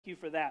You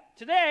for that.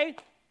 Today,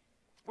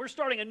 we're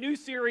starting a new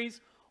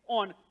series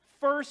on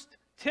 1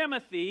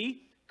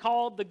 Timothy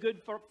called The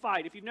Good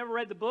Fight. If you've never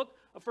read the book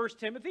of 1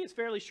 Timothy, it's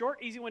fairly short,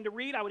 easy one to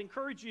read. I would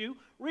encourage you,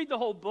 read the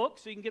whole book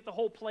so you can get the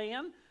whole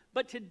plan.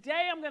 But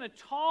today I'm going to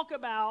talk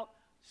about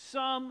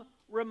some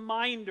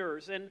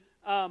reminders. And,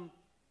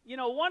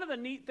 one of the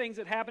neat things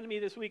that happened to me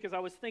this week as I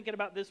was thinking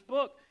about this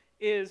book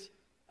is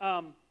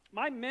one of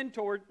my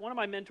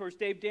mentors,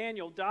 Dave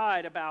Daniel,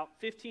 died about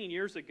 15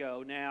 years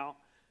ago now.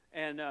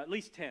 And at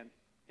least 10.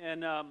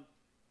 And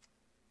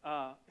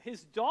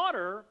his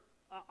daughter,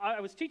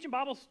 I was teaching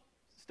Bible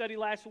study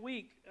last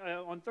week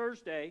on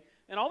Thursday,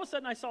 and all of a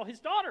sudden I saw his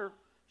daughter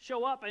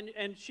show up,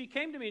 and she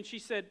came to me and she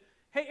said,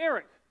 "Hey,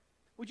 Eric,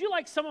 would you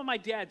like some of my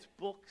dad's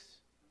books?"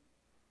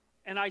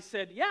 And I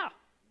said, "Yeah."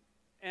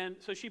 And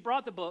so she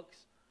brought the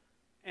books,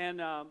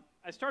 and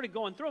I started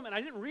going through them, and I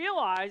didn't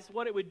realize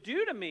what it would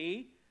do to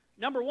me.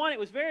 Number one, it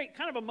was very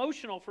kind of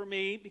emotional for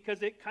me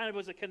because it kind of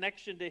was a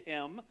connection to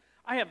him.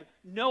 I have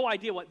no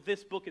idea what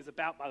this book is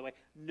about, by the way.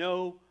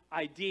 No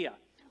idea.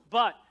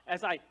 But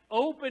as I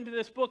opened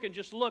this book and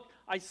just looked,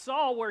 I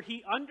saw where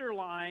he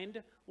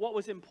underlined what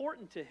was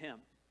important to him.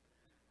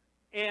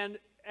 And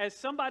as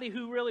somebody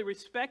who really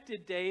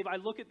respected Dave, I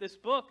look at this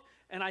book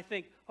and I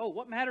think, oh,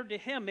 what mattered to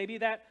him? Maybe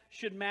that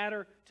should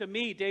matter to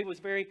me. Dave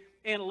was very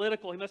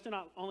analytical. He must have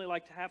not only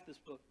liked half this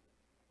book.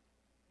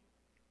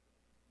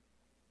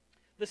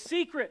 The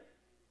secret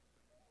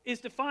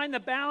is to find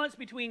the balance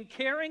between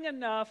caring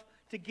enough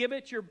to give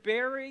it your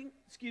very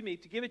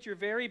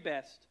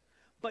best,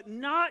 but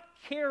not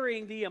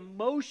carrying the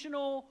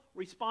emotional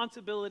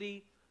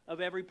responsibility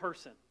of every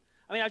person.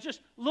 I mean, I was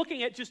just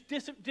looking at just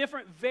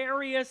different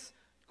various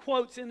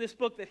quotes in this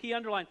book that he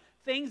underlined,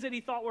 things that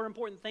he thought were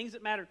important, things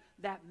that mattered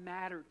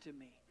to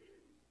me.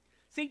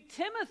 See,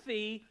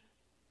 Timothy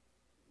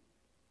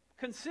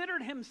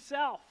considered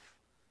himself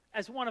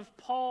as one of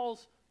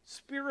Paul's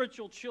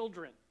spiritual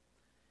children.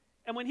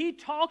 And when he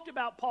talked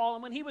about Paul,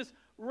 and when he was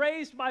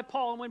raised by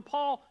Paul, and when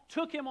Paul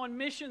took him on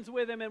missions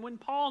with him, and when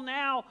Paul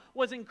now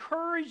was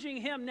encouraging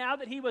him, now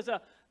that he was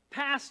a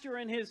pastor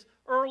in his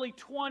early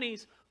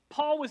 20s,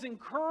 Paul was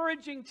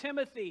encouraging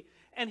Timothy,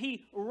 and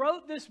he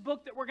wrote this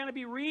book that we're going to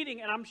be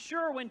reading. And I'm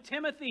sure when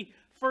Timothy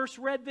first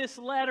read this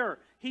letter,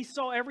 he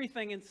saw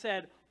everything and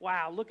said,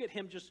 wow, look at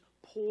him just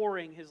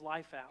pouring his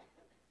life out.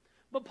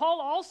 But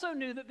Paul also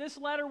knew that this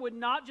letter would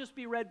not just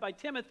be read by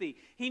Timothy.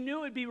 He knew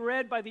it would be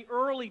read by the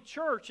early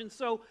church. And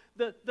so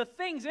the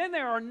things in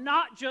there are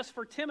not just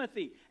for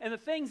Timothy. And the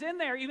things in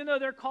there, even though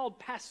they're called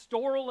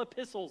pastoral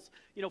epistles,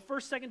 1st,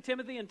 2nd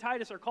Timothy and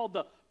Titus are called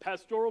the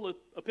pastoral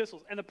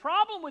epistles. And the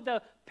problem with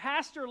the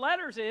pastor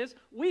letters is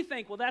we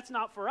think, well, that's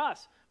not for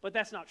us. But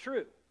that's not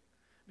true.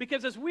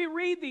 Because as we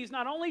read these,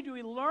 not only do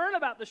we learn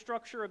about the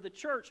structure of the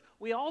church,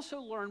 we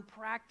also learn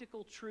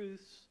practical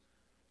truths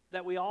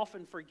that we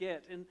often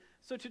forget. And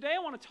so today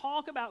I want to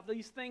talk about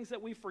these things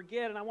that we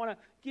forget, and I want to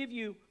give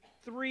you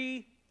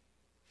 3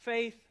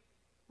 faith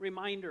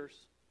reminders.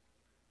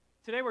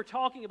 Today we're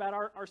talking about,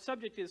 our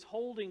subject is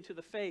holding to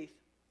the faith.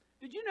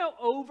 Did you know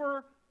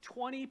over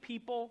 20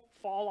 people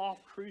fall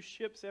off cruise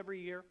ships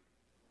every year?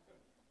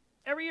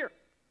 Every year.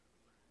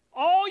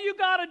 All you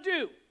got to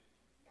do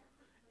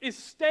is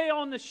stay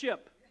on the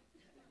ship.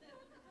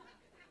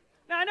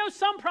 Now, I know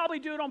some probably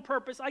do it on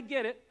purpose. I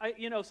get it.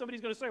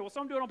 Somebody's going to say, well,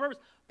 some do it on purpose,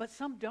 but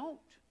some don't.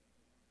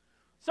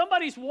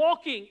 Somebody's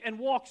walking and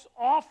walks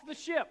off the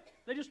ship.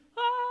 They just,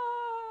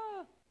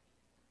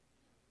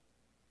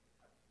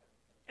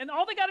 And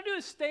all they got to do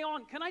is stay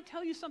on. Can I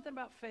tell you something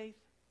about faith?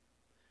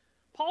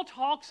 Paul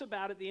talks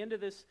about at the end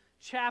of this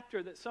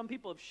chapter that some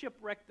people have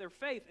shipwrecked their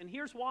faith, and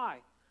here's why.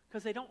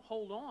 Because they don't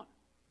hold on.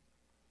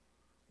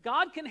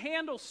 God can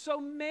handle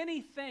so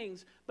many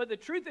things, but the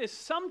truth is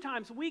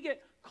sometimes we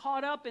get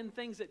caught up in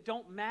things that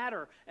don't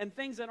matter and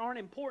things that aren't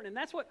important. And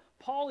that's what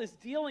Paul is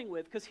dealing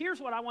with, because here's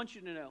what I want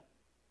you to know.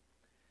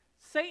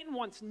 Satan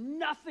wants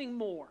nothing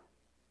more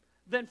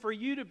than for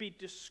you to be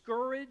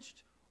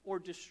discouraged or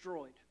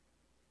destroyed.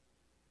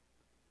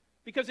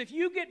 Because if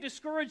you get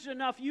discouraged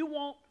enough, you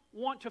won't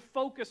want to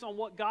focus on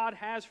what God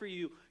has for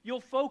you. You'll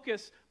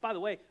focus, by the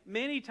way,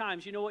 many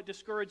times, you know what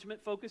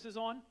discouragement focuses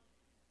on?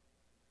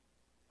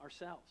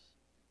 Ourselves.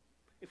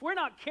 If we're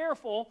not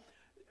careful,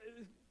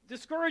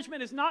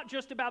 discouragement is not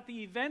just about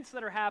the events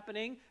that are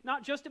happening,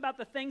 not just about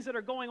the things that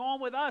are going on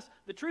with us.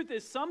 The truth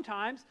is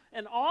sometimes,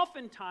 and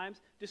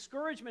oftentimes,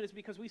 discouragement is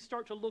because we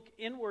start to look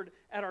inward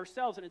at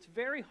ourselves, and it's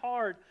very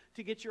hard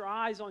to get your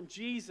eyes on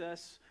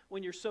Jesus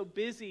when you're so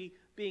busy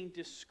being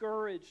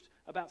discouraged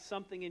about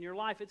something in your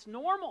life. It's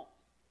normal,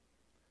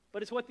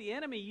 but it's what the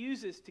enemy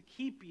uses to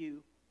keep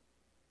you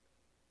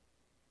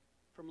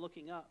from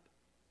looking up.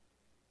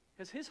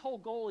 Because his whole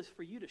goal is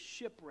for you to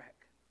shipwreck,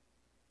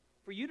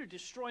 for you to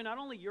destroy not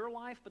only your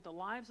life, but the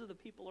lives of the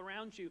people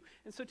around you.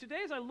 And so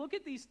today, as I look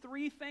at these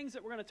 3 things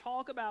that we're going to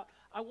talk about,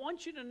 I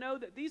want you to know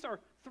that these are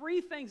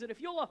 3 things that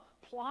if you'll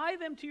apply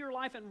them to your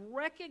life and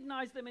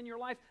recognize them in your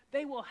life,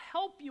 they will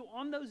help you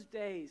on those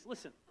days.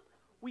 Listen,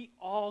 we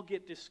all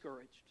get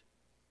discouraged.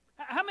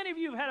 How many of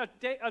you have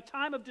had a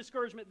time of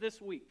discouragement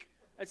this week?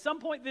 at some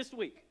point this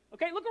week.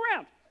 Okay, look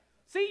around.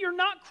 See, you're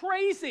not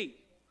crazy.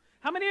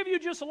 How many of you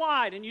just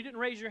lied and you didn't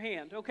raise your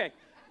hand? Okay,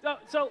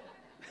 so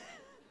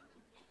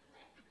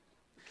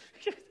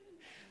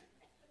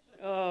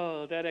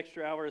oh, that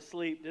extra hour of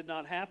sleep did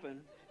not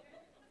happen.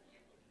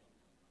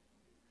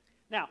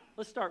 Now,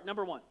 let's start.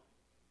 Number one.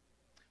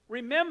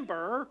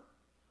 Remember,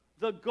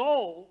 the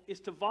goal is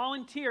to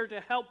volunteer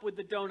to help with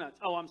the donuts.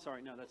 Oh, I'm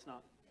sorry. No, that's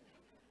not.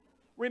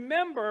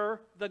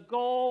 Remember the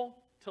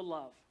goal to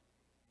love.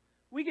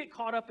 We get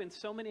caught up in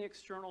so many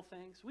external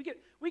things. We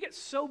get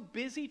so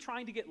busy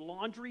trying to get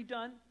laundry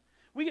done.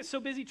 We get so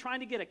busy trying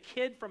to get a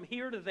kid from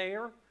here to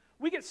there.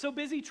 We get so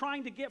busy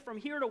trying to get from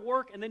here to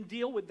work and then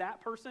deal with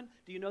that person.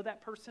 Do you know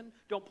that person?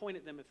 Don't point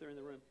at them if they're in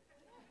the room.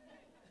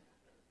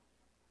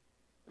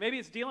 Maybe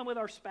it's dealing with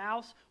our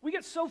spouse. We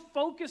get so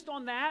focused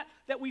on that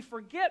that we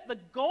forget the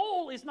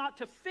goal is not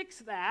to fix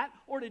that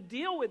or to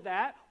deal with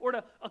that or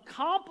to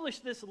accomplish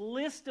this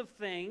list of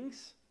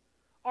things.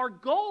 Our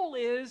goal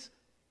is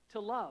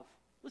to love.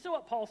 Listen to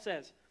what Paul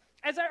says.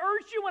 As I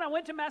urged you when I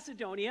went to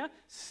Macedonia,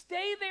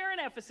 stay there in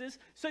Ephesus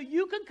so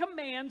you can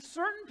command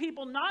certain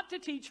people not to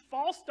teach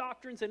false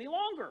doctrines any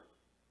longer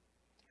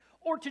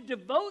or to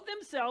devote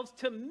themselves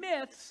to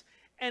myths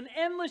and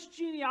endless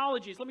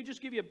genealogies. Let me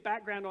just give you a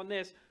background on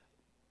this.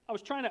 I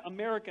was trying to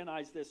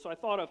Americanize this, so I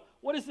thought of,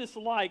 what is this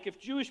like if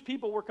Jewish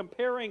people were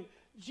comparing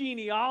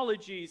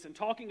genealogies and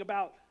talking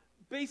about,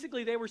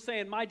 basically they were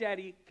saying, my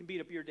daddy can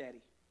beat up your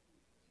daddy.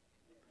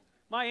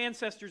 My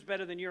ancestor's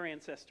better than your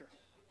ancestor.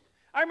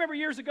 I remember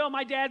years ago,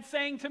 my dad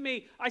saying to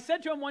me, I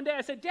said to him one day,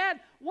 I said, Dad,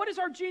 what is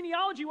our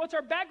genealogy? What's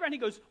our background? He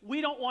goes,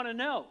 we don't want to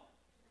know.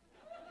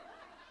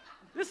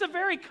 This is a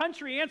very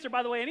country answer,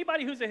 by the way.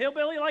 Anybody who's a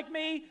hillbilly like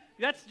me,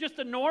 that's just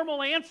a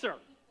normal answer.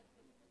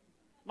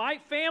 My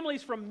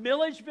family's from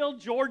Milledgeville,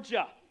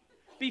 Georgia.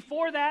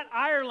 Before that,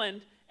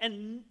 Ireland,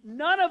 and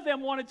none of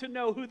them wanted to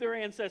know who their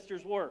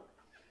ancestors were.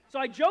 So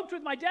I joked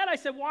with my dad. I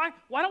said, why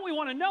don't we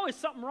want to know? Is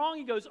something wrong?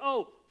 He goes,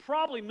 oh,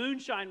 probably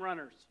moonshine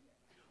runners.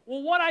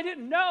 Well, what I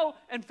didn't know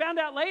and found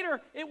out later,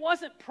 it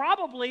wasn't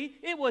probably,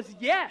 it was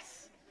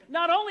yes.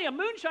 Not only a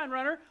moonshine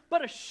runner,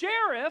 but a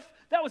sheriff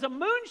that was a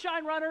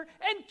moonshine runner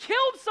and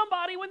killed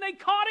somebody when they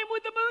caught him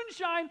with the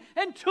moonshine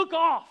and took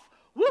off.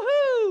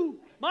 Woohoo!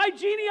 My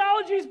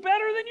genealogy's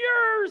better than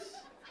yours,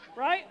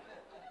 right?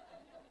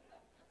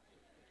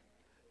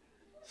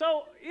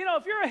 So,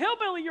 if you're a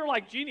hillbilly, you're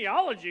like,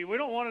 genealogy, we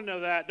don't want to know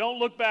that. Don't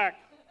look back.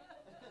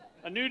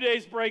 A new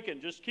day's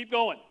breaking. Just keep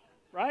going,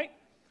 right?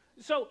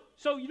 So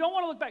you don't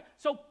want to look back.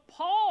 So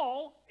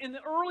Paul, in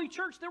the early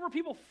church, there were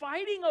people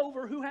fighting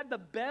over who had the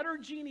better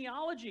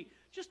genealogy.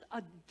 Just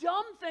a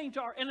dumb thing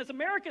and as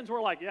Americans,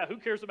 we're like, yeah, who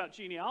cares about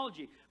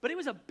genealogy? But it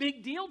was a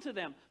big deal to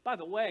them. By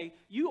the way,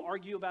 you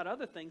argue about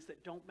other things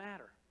that don't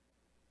matter.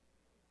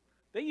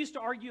 They used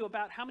to argue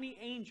about how many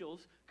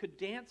angels could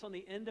dance on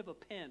the end of a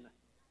pin.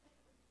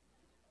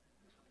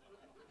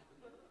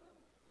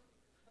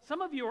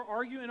 Some of you are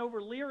arguing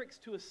over lyrics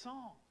to a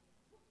song.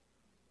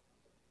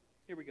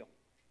 Here we go.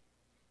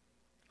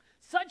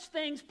 Such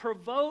things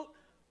provoke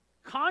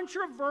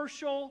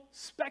controversial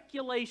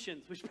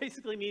speculations, which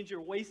basically means you're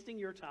wasting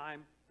your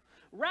time,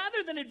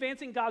 rather than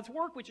advancing God's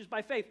work, which is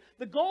by faith.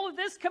 The goal of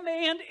this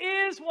command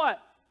is what?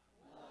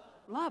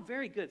 Love.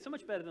 Very good. So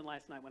much better than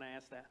last night when I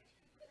asked that.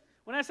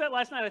 When I asked that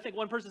last night, I think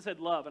one person said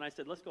love, and I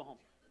said, let's go home.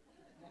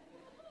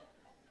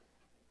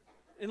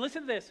 And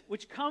listen to this,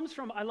 which comes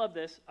from, I love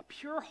this, a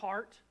pure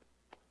heart,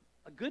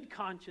 a good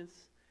conscience,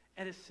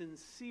 and a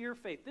sincere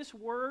faith. This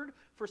word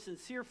for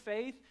sincere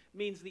faith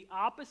means the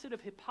opposite of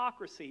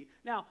hypocrisy.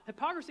 Now,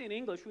 hypocrisy in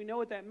English, we know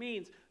what that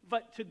means.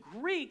 But to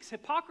Greeks,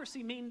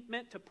 hypocrisy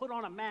meant to put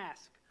on a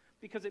mask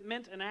because it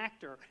meant an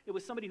actor. It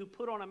was somebody who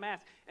put on a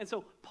mask. And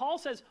so Paul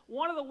says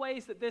one of the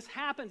ways that this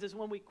happens is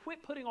when we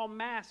quit putting on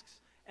masks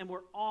and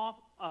we're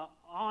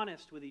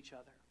honest with each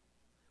other,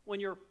 when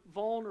you're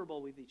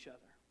vulnerable with each other.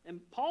 And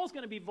Paul's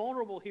going to be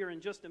vulnerable here in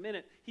just a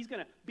minute. He's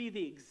going to be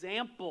the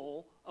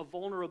example of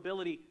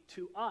vulnerability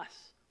to us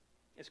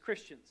as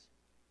Christians.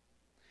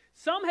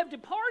 Some have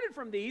departed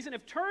from these and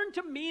have turned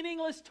to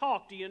meaningless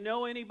talk. Do you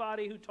know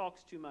anybody who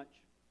talks too much?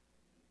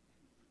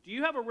 Do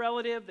you have a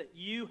relative that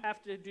you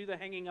have to do the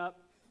hanging up?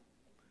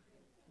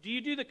 Do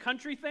you do the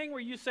country thing where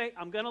you say,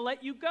 I'm going to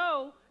let you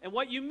go, and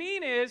what you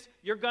mean is,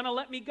 you're going to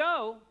let me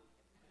go,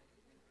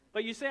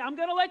 but you say, I'm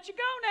going to let you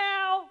go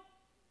now,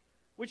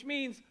 which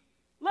means,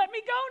 let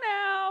me go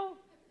now.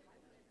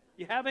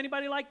 You have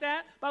anybody like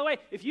that? By the way,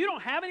 if you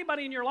don't have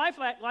anybody in your life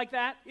like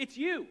that, it's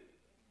you.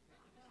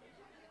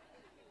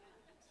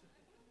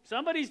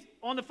 Somebody's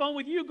on the phone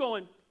with you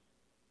going,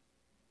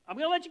 I'm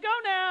going to let you go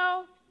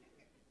now.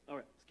 All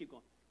right, let's keep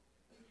going.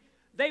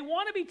 They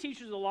want to be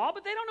teachers of the law,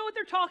 but they don't know what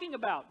they're talking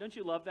about. Don't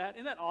you love that?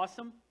 Isn't that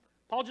awesome?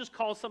 Paul just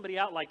calls somebody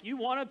out like, you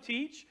want to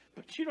teach,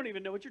 but you don't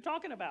even know what you're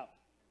talking about.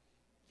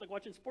 It's like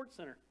watching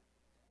SportsCenter.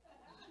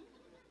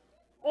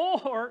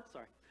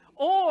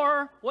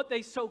 Or what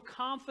they so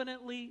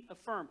confidently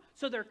affirm.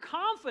 So they're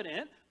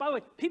confident. By the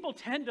way, people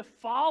tend to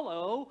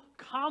follow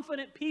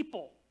confident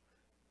people.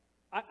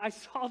 I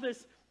saw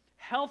this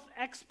health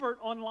expert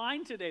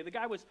online today. The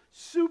guy was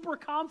super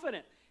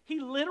confident. He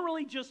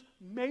literally just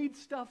made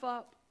stuff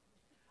up.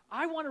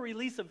 I want to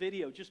release a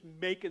video just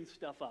making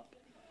stuff up.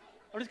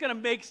 I'm just going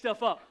to make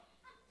stuff up.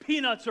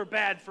 Peanuts are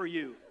bad for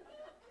you.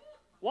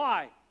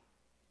 Why?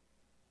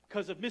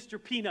 Because of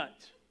Mr.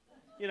 Peanut.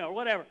 You know,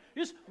 whatever.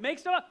 Just make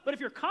stuff up. But if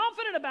you're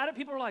confident about it,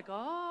 people are like,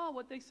 oh,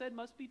 what they said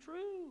must be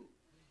true.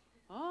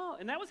 Oh,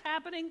 and that was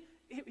happening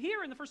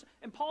here in the first.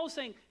 And Paul is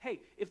saying, hey,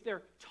 if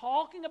they're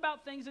talking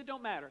about things that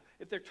don't matter,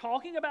 if they're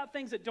talking about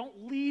things that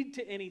don't lead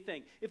to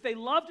anything, if they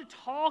love to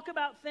talk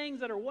about things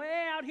that are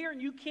way out here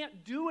and you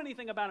can't do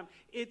anything about them,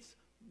 it's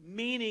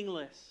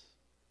meaningless.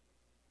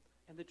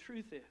 And the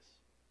truth is,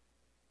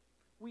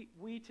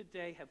 we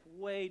today have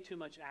way too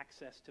much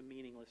access to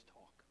meaningless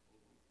talk.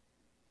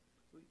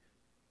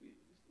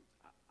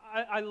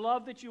 I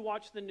love that you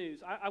watch the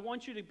news. I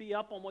want you to be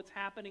up on what's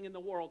happening in the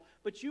world.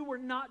 But you were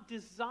not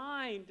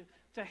designed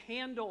to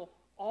handle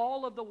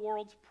all of the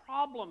world's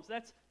problems.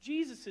 That's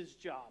Jesus'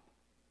 job.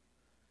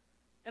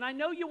 And I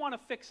know you want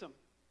to fix them.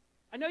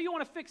 I know you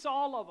want to fix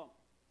all of them.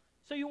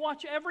 So you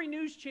watch every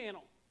news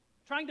channel,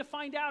 trying to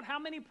find out how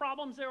many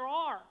problems there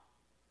are,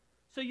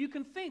 so you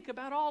can think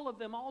about all of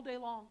them all day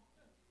long.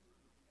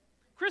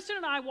 Kristen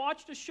and I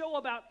watched a show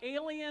about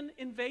alien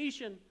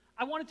invasion.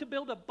 I wanted to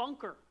build a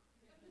bunker.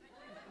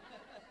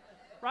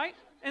 Right?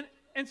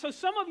 And so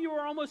some of you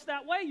are almost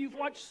that way. You've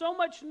watched so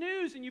much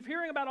news and you're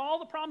hearing about all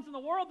the problems in the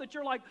world that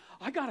you're like,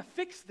 I got to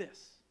fix this.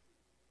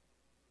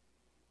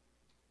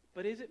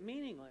 But is it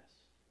meaningless?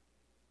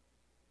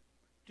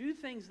 Do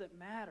things that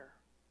matter.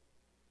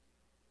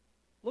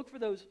 Look for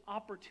those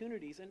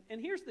opportunities.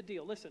 And here's the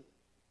deal. Listen.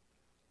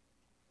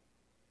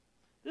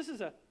 This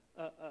is a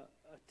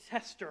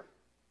tester.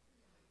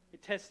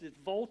 It tests its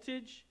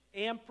voltage,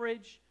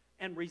 amperage,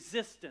 and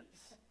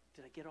resistance.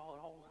 Did I get all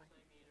right?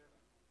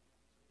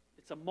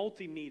 It's a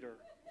multimeter.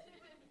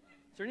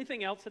 Is there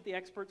anything else that the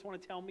experts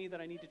want to tell me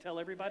that I need to tell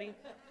everybody?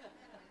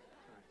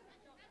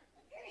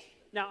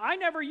 Now, I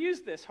never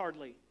used this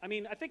hardly. I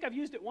mean, I think I've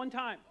used it one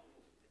time.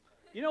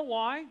 You know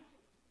why?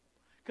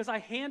 Because I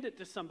hand it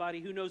to somebody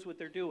who knows what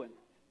they're doing.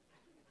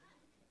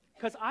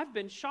 Because I've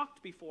been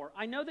shocked before.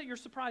 I know that you're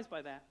surprised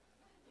by that.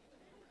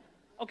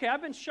 Okay,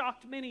 I've been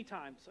shocked many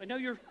times.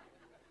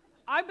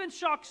 I've been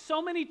shocked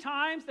so many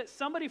times that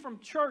somebody from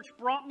church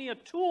brought me a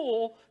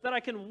tool that I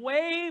can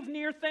wave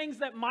near things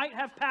that might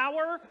have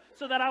power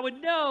so that I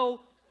would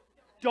know,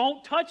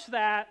 don't touch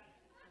that.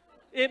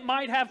 It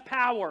might have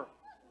power.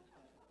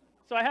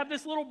 So I have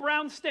this little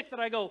brown stick that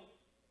I go,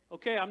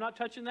 okay, I'm not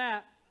touching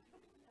that.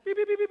 Beep,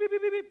 beep, beep, beep,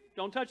 beep, beep, beep.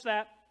 Don't touch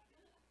that.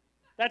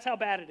 That's how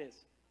bad it is.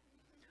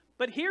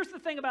 But here's the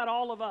thing about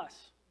all of us.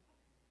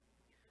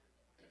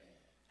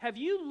 Have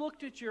you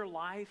looked at your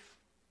life?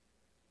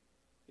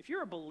 If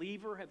you're a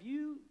believer, have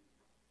you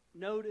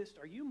noticed,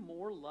 are you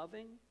more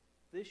loving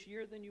this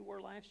year than you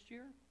were last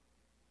year?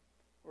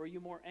 Or are you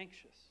more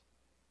anxious?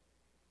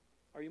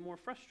 Are you more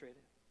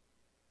frustrated?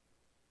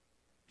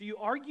 Do you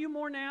argue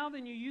more now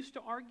than you used to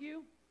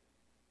argue?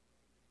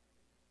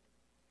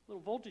 A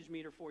little voltage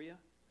meter for you.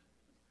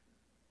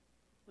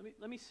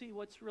 Let me see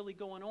what's really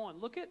going on.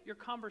 Look at your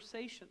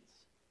conversations.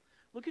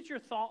 Look at your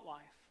thought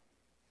life.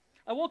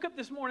 I woke up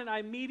this morning, I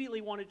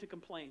immediately wanted to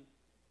complain.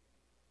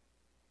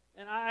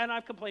 And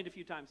I've complained a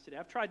few times today.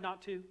 I've tried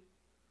not to.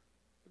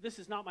 But this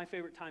is not my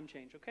favorite time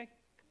change, okay?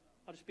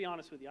 I'll just be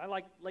honest with you. I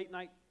like late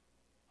night.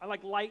 I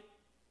like light.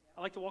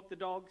 I like to walk the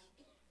dogs.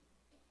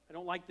 I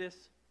don't like this.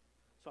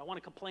 So I want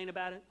to complain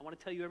about it. I want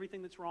to tell you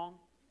everything that's wrong.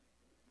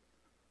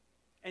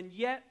 And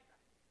yet,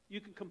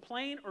 you can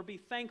complain or be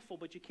thankful,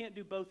 but you can't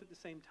do both at the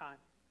same time.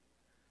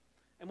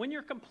 And when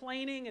you're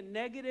complaining and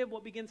negative,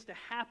 what begins to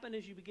happen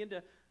is you begin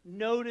to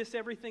notice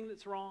everything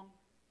that's wrong.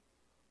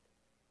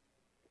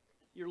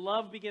 Your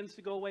love begins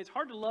to go away. It's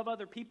hard to love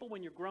other people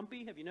when you're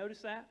grumpy. Have you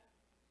noticed that?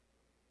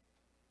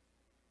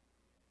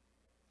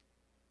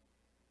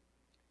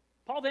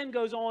 Paul then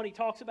goes on, he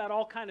talks about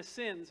all kinds of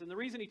sins. And the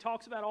reason he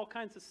talks about all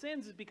kinds of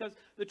sins is because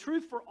the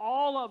truth for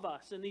all of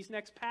us in these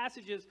next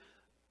passages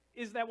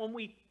is that when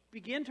we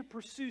begin to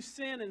pursue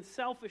sin and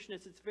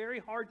selfishness, it's very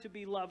hard to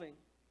be loving.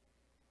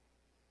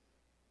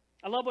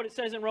 I love what it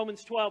says in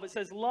Romans 12. It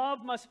says,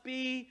 love must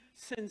be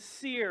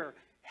sincere.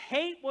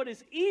 Hate what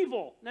is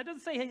evil. Now, it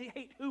doesn't say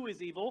hate who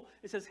is evil.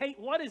 It says hate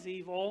what is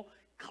evil.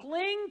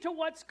 Cling to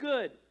what's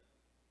good.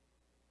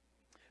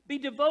 Be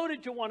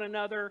devoted to one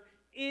another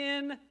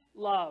in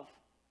love.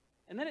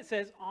 And then it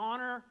says,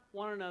 honor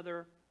one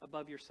another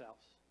above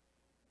yourselves.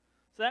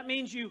 So that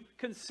means you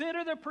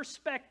consider the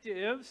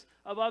perspectives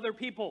of other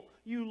people.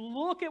 You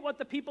look at what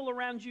the people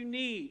around you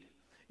need.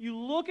 You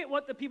look at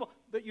what the people,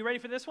 but you ready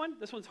for this one?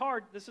 This one's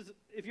hard. This is,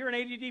 if you're an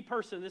ADD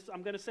person,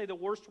 I'm going to say the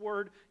worst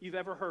word you've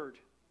ever heard.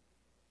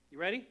 You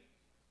ready?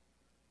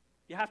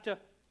 You have to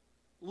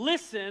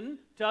listen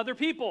to other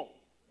people.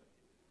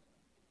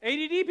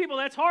 ADD people,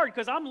 that's hard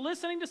because I'm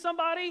listening to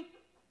somebody.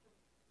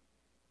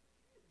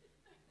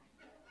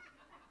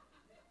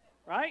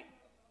 Right?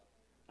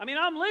 I mean,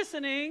 I'm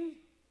listening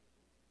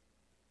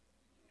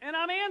and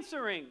I'm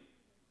answering.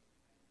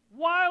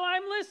 while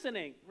I'm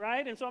listening,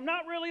 right? And so I'm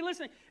not really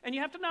listening. And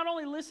you have to not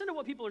only listen to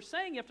what people are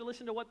saying, you have to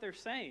listen to what they're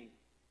saying.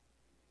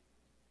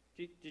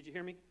 Did you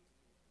hear me?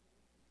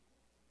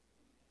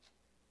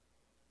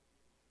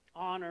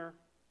 Honor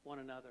one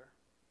another.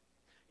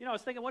 You know, I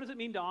was thinking, what does it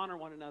mean to honor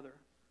one another?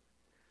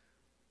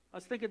 I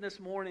was thinking this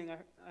morning,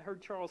 I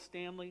heard Charles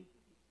Stanley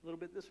a little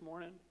bit this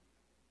morning,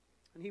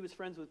 and he was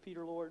friends with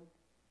Peter Lord.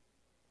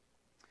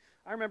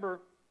 I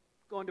remember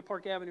going to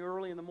Park Avenue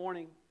early in the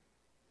morning,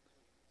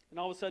 and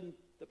all of a sudden,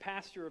 the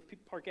pastor of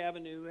Park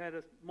Avenue, who had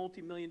a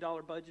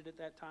multi-million-dollar budget at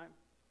that time,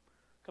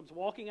 comes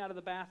walking out of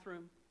the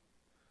bathroom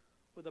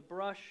with a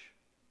brush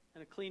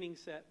and a cleaning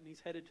set, and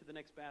he's headed to the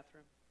next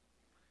bathroom.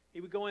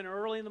 He would go in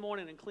early in the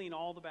morning and clean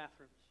all the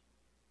bathrooms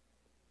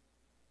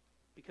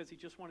because he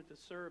just wanted to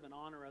serve and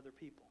honor other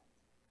people.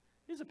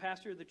 He was a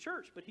pastor of the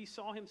church, but he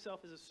saw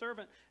himself as a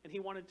servant, and he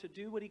wanted to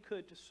do what he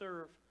could to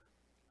serve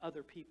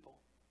other people.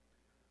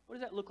 What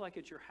does that look like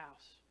at your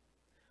house?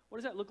 What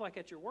does that look like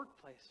at your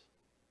workplace?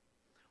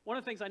 One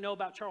of the things I know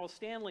about Charles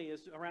Stanley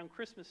is around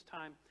Christmas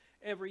time,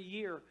 every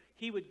year,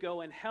 he would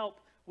go and help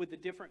with the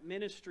different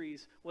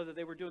ministries, whether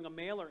they were doing a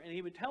mailer, and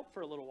he would help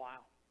for a little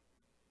while.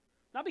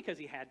 Not because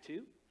he had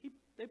to.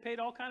 They paid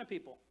all kind of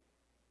people.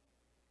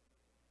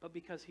 But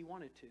because he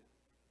wanted to.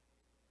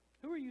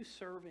 Who are you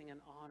serving and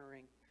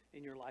honoring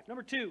in your life?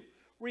 Number 2,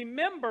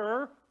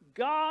 remember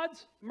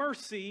God's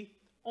mercy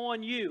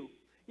on you.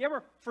 You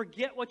ever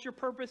forget what your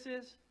purpose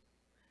is?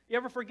 You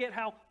ever forget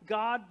how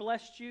God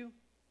blessed you?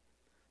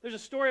 There's a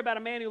story about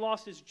a man who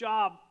lost his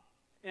job,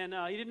 and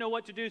he didn't know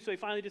what to do, so he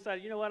finally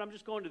decided, you know what, I'm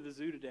just going to the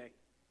zoo today.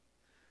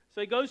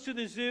 So he goes to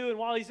the zoo, and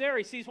while he's there,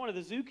 he sees one of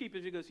the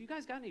zookeepers. He goes, you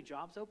guys got any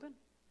jobs open?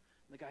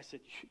 And the guy said,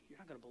 you're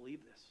not going to believe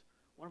this.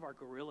 One of our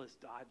gorillas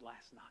died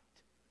last night.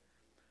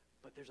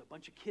 But there's a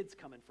bunch of kids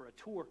coming for a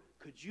tour.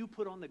 Could you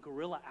put on the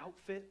gorilla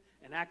outfit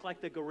and act like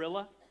the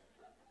gorilla?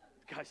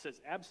 The guy says,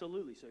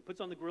 absolutely. So he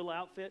puts on the gorilla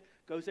outfit,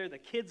 goes there, the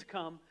kids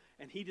come,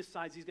 and he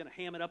decides he's going to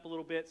ham it up a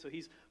little bit. So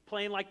he's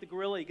playing like the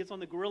gorilla. He gets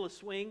on the gorilla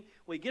swing.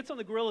 Well, he gets on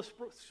the gorilla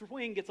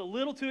swing, gets a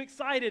little too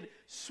excited,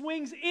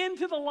 swings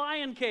into the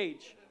lion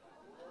cage.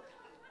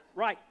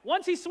 Right.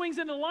 Once he swings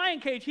into the lion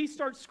cage, he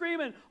starts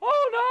screaming,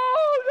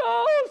 oh,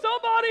 no,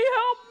 somebody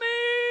help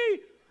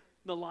me.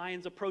 The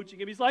lion's approaching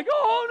him. He's like,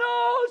 oh,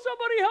 no,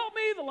 somebody help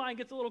me. The lion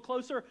gets a little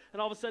closer,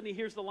 and all of a sudden he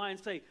hears the lion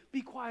say,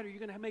 be quiet or you're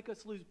going to make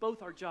us lose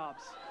both our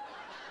jobs.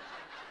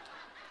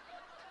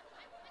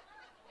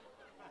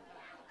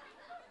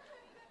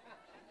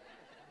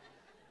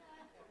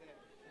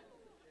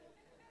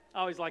 I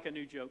always like a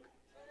new joke.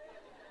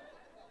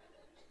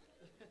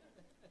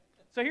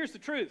 So here's the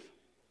truth.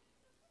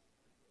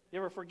 You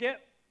ever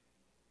forget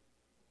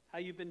how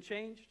you've been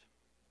changed?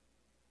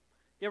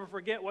 You ever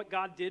forget what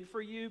God did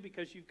for you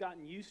because you've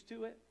gotten used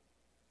to it?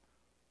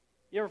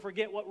 You ever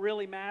forget what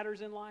really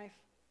matters in life?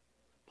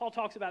 Paul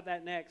talks about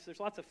that next. There's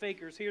lots of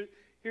fakers.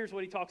 Here's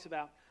what he talks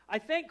about. I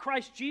thank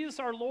Christ Jesus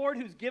our Lord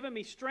who's given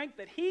me strength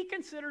that he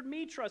considered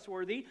me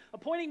trustworthy,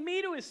 appointing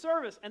me to his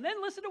service. And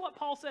then listen to what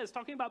Paul says,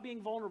 talking about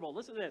being vulnerable.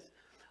 Listen to this.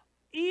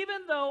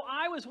 Even though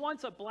I was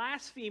once a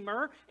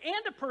blasphemer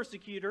and a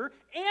persecutor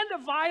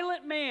and a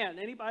violent man.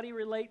 Anybody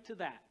relate to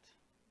that?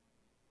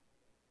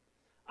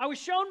 I was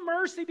shown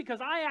mercy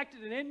because I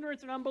acted in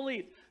ignorance and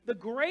unbelief. The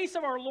grace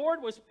of our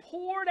Lord was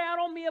poured out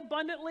on me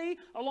abundantly,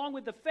 along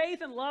with the faith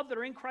and love that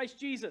are in Christ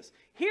Jesus.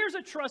 Here's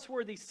a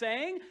trustworthy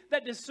saying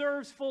that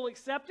deserves full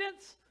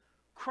acceptance.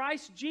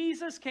 Christ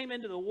Jesus came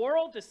into the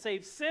world to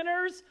save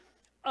sinners,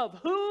 of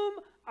whom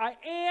I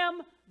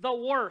am the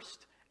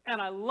worst. And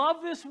I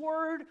love this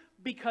word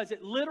because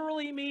it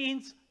literally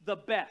means the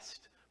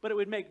best. But it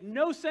would make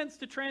no sense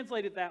to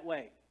translate it that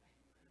way.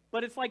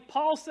 But it's like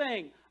Paul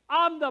saying,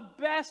 I'm the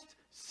best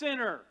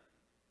sinner.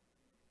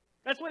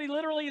 That's what he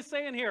literally is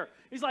saying here.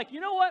 He's like,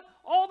 you know what?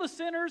 All the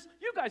sinners,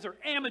 you guys are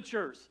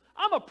amateurs.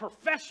 I'm a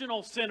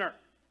professional sinner.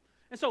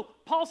 And so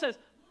Paul says,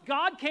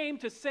 God came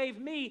to save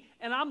me,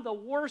 and I'm the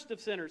worst of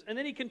sinners. And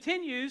then he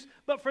continues,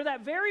 but for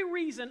that very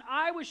reason,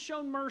 I was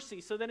shown mercy,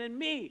 so that in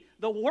me,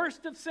 the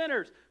worst of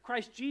sinners,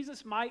 Christ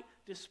Jesus might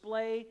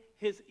display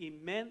his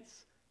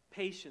immense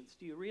patience.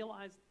 Do you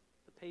realize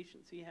the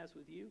patience he has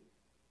with you?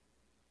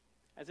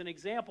 As an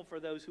example for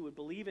those who would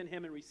believe in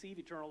him and receive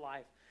eternal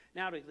life.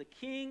 Now to the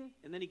King,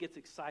 and then he gets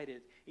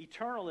excited.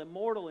 Eternal,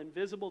 immortal,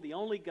 invisible, the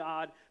only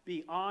God,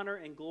 be honor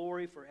and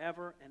glory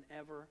forever and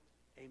ever.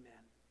 Amen.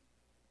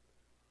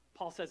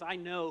 Paul says, I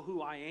know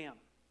who I am,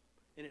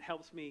 and it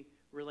helps me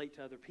relate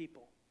to other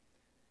people.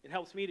 It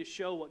helps me to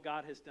show what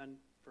God has done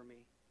for me.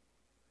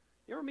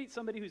 You ever meet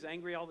somebody who's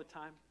angry all the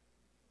time?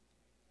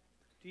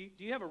 Do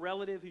you have a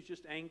relative who's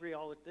just angry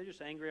they're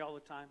just angry all the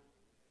time?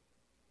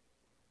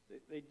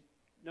 They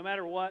no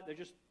matter what, they're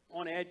just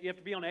on edge. You have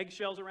to be on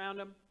eggshells around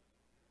them.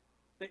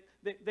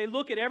 They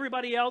look at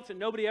everybody else and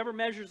nobody ever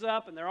measures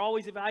up, and they're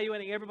always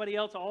evaluating everybody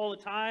else all the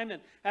time,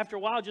 and after a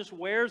while it just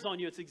wears on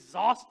you. It's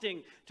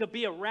exhausting to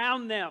be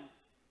around them.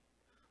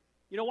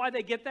 You know why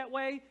they get that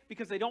way?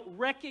 Because they don't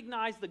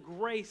recognize the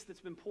grace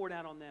that's been poured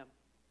out on them.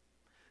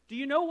 Do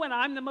you know when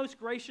I'm the most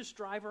gracious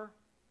driver?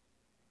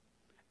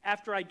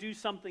 After I do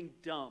something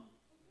dumb.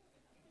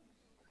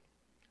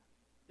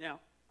 Now,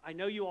 I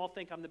know you all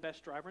think I'm the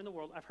best driver in the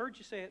world. I've heard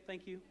you say it.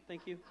 Thank you.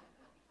 Thank you.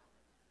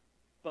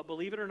 But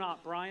believe it or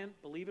not, Brian,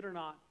 believe it or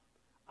not,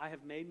 I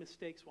have made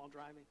mistakes while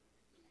driving.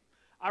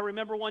 I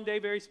remember one day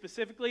very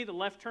specifically, the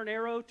left turn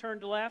arrow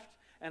turned left,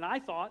 and I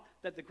thought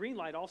that the green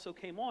light also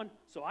came on,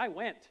 so I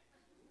went.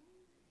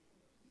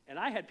 And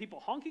I had people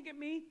honking at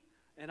me,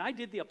 and I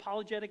did the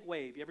apologetic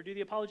wave. You ever do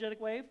the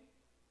apologetic wave?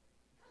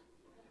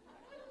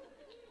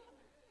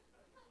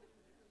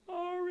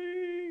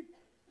 Sorry.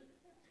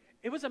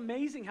 It was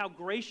amazing how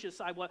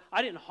gracious I was.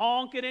 I didn't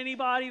honk at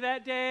anybody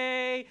that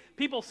day.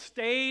 People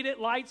stayed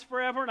at lights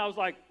forever, and I was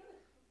like,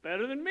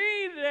 better than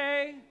me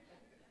today.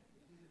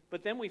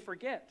 But then we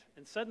forget,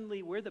 and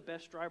suddenly we're the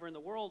best driver in the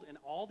world, and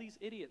all these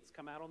idiots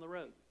come out on the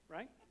road,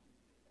 right?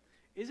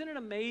 Isn't it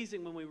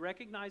amazing when we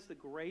recognize the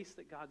grace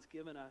that God's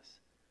given us,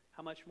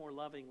 how much more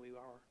loving we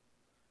are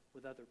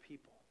with other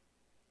people?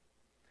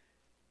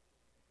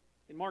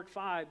 In Mark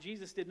 5,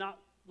 Jesus did not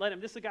let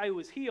him. This is a guy who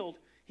was healed.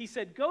 He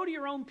said, go to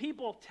your own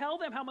people, tell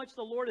them how much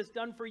the Lord has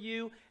done for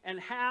you and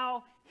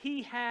how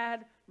he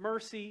had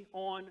mercy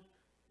on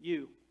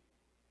you.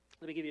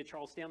 Let me give you a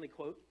Charles Stanley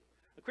quote.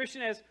 A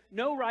Christian has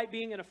no right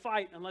being in a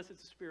fight unless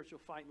it's a spiritual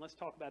fight. And let's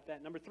talk about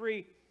that. Number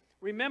 3,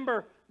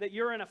 remember that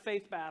you're in a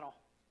faith battle.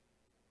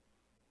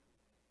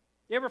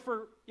 You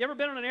ever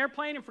been on an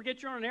airplane and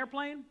forget you're on an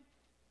airplane?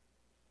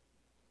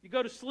 You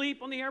go to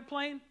sleep on the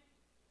airplane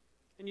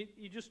and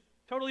you just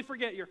totally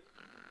forget you're...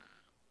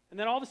 And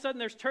then all of a sudden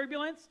there's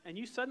turbulence and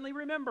you suddenly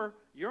remember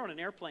you're on an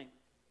airplane.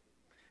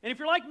 And if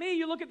you're like me,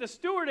 you look at the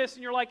stewardess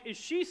and you're like, is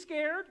she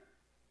scared?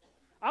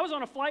 I was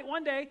on a flight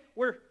one day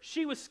where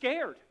she was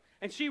scared.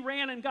 And she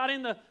ran and got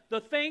in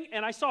the thing,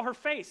 and I saw her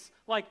face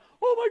like,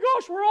 oh my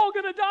gosh, we're all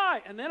going to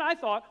die. And then I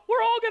thought,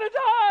 we're all going to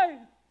die,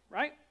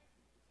 right?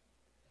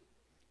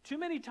 Too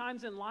many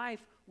times in life,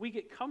 we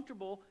get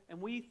comfortable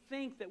and we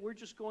think that we're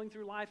just going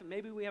through life and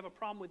maybe we have a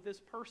problem with this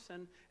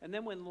person. And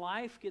then when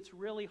life gets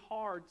really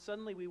hard,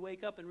 suddenly we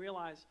wake up and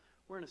realize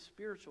we're in a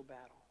spiritual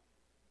battle.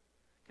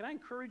 Can I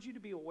encourage you to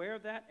be aware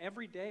of that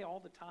every day, all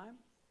the time?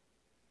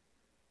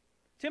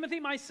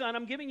 Timothy, my son,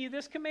 I'm giving you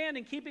this command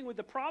in keeping with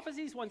the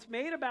prophecies once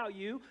made about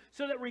you,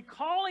 so that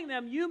recalling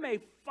them you may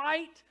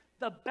fight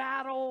the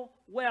battle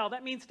well.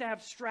 That means to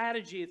have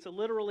strategy. It's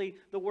literally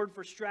the word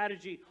for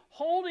strategy.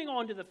 Holding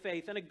on to the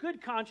faith and a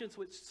good conscience,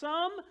 which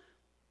some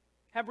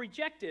have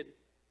rejected.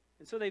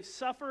 And so they've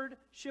suffered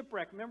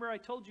shipwreck. Remember, I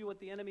told you what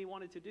the enemy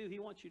wanted to do. He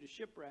wants you to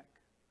shipwreck.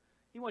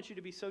 He wants you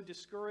to be so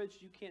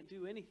discouraged you can't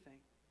do anything.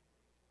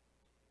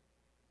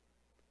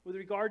 With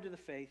regard to the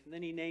faith, and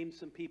then he names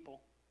some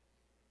people.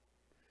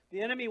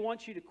 The enemy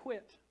wants you to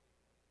quit.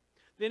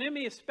 The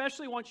enemy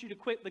especially wants you to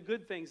quit the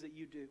good things that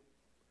you do.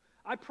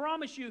 I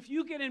promise you, if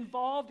you get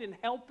involved in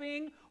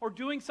helping or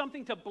doing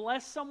something to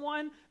bless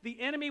someone, the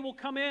enemy will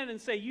come in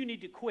and say, you need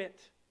to quit.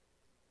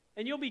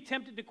 And you'll be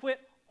tempted to quit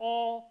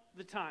all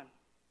the time.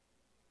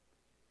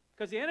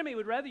 Because the enemy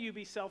would rather you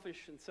be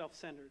selfish and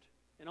self-centered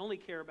and only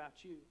care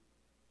about you.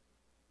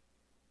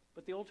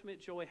 But the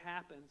ultimate joy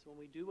happens when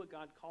we do what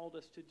God called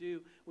us to do.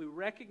 We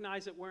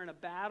recognize that we're in a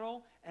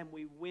battle and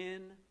we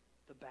win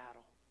the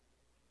battle.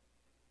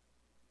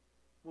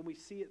 When we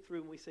see it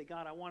through and we say,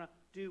 God, I want to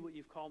do what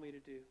you've called me to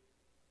do.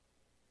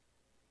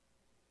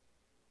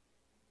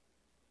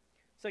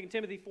 2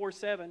 Timothy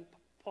 4:7,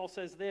 Paul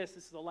says this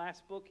is the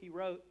last book he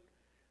wrote.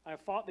 I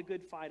have fought the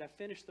good fight. I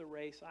finished the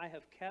race. I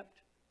have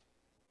kept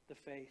the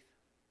faith.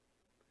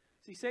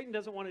 See, Satan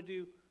doesn't want to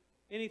do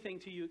anything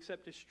to you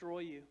except destroy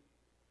you,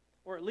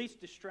 or at least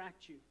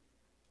distract you.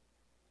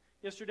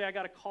 Yesterday I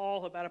got a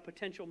call about a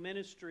potential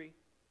ministry.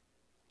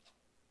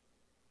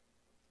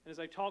 And as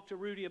I talked to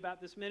Rudy about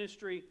this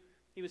ministry,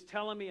 he was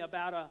telling me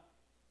about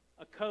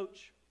a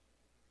coach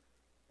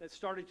that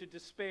started to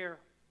despair.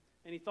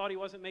 And he thought he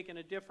wasn't making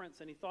a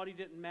difference, and he thought he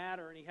didn't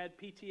matter, and he had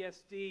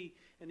PTSD,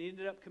 and he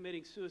ended up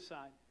committing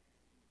suicide.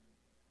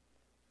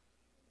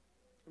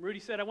 And Rudy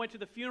said, I went to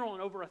the funeral,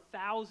 and over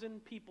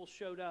 1,000 people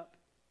showed up,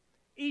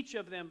 each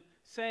of them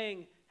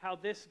saying how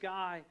this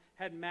guy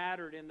had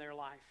mattered in their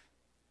life.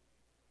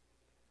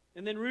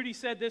 And then Rudy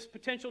said this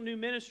potential new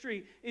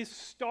ministry is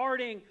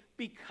starting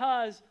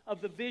because of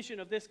the vision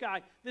of this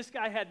guy. This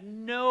guy had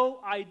no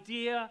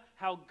idea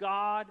how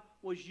God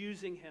was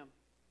using him.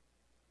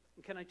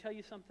 And can I tell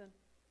you something?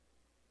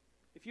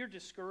 If you're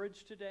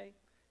discouraged today,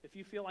 if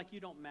you feel like you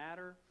don't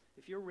matter,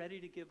 if you're ready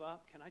to give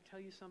up, can I tell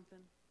you something?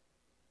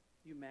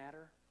 You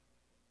matter.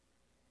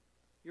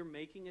 You're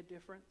making a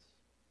difference.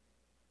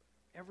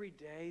 Every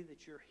day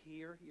that you're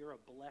here, you're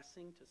a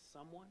blessing to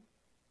someone.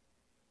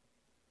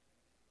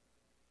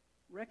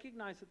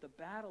 Recognize that the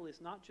battle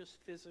is not just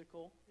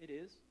physical. It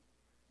is.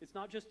 It's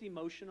not just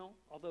emotional,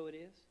 although it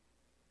is.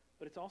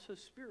 But it's also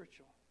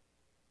spiritual.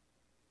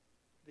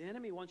 The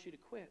enemy wants you to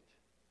quit.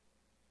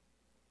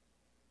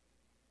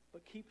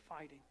 But keep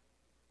fighting.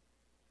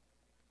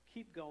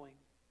 Keep going.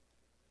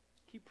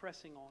 Keep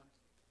pressing on.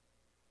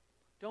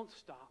 Don't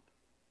stop.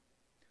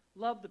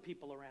 Love the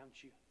people around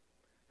you.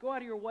 Go out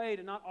of your way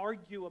to not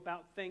argue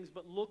about things,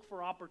 but look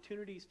for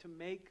opportunities to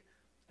make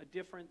a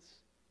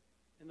difference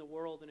in the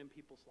world and in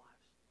people's lives.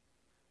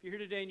 If you're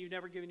here today and you've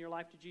never given your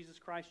life to Jesus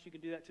Christ, you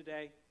can do that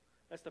today.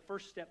 That's the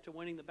first step to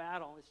winning the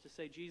battle, is to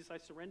say, Jesus, I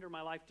surrender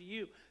my life to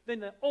you. Then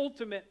the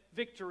ultimate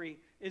victory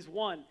is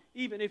won,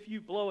 even if you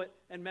blow it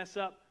and mess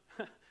up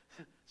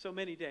so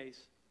many days.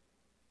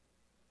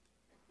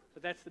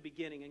 But that's the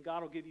beginning, and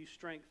God will give you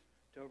strength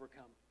to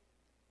overcome.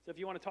 So if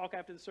you want to talk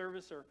after the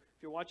service, or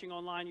if you're watching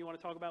online, you want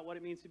to talk about what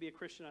it means to be a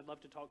Christian, I'd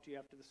love to talk to you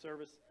after the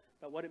service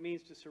about what it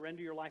means to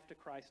surrender your life to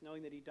Christ,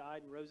 knowing that he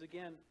died and rose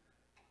again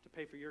to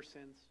pay for your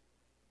sins.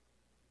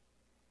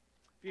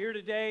 If you're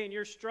here today and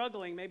you're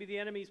struggling, maybe the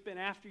enemy's been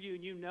after you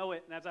and you know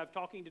it, and as I'm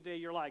talking today,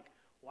 you're like,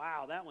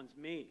 wow, that one's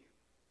me.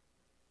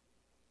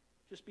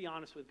 Just be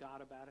honest with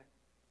God about it.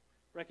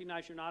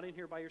 Recognize you're not in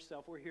here by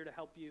yourself. We're here to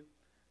help you,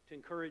 to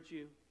encourage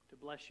you, to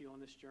bless you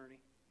on this journey.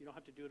 You don't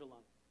have to do it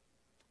alone.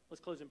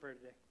 Let's close in prayer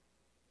today.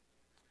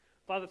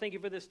 Father, thank you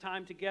for this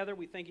time together.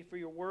 We thank you for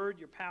your word,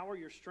 your power,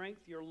 your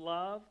strength, your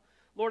love.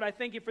 Lord, I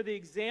thank you for the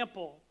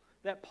example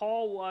that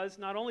Paul was,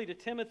 not only to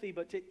Timothy,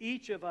 but to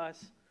each of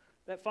us.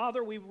 That,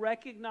 Father, we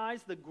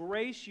recognize the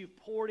grace you've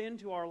poured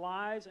into our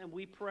lives, and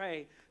we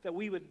pray that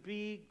we would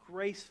be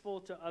graceful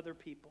to other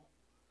people,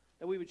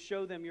 that we would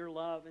show them your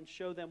love and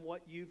show them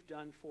what you've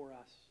done for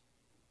us.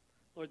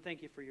 Lord,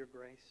 thank you for your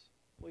grace.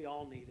 We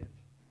all need it.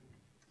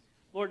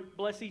 Lord,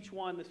 bless each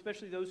one,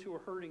 especially those who are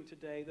hurting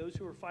today, those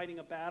who are fighting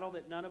a battle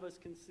that none of us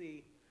can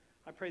see.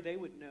 I pray they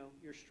would know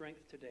your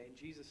strength today. In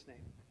Jesus'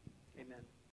 name, amen.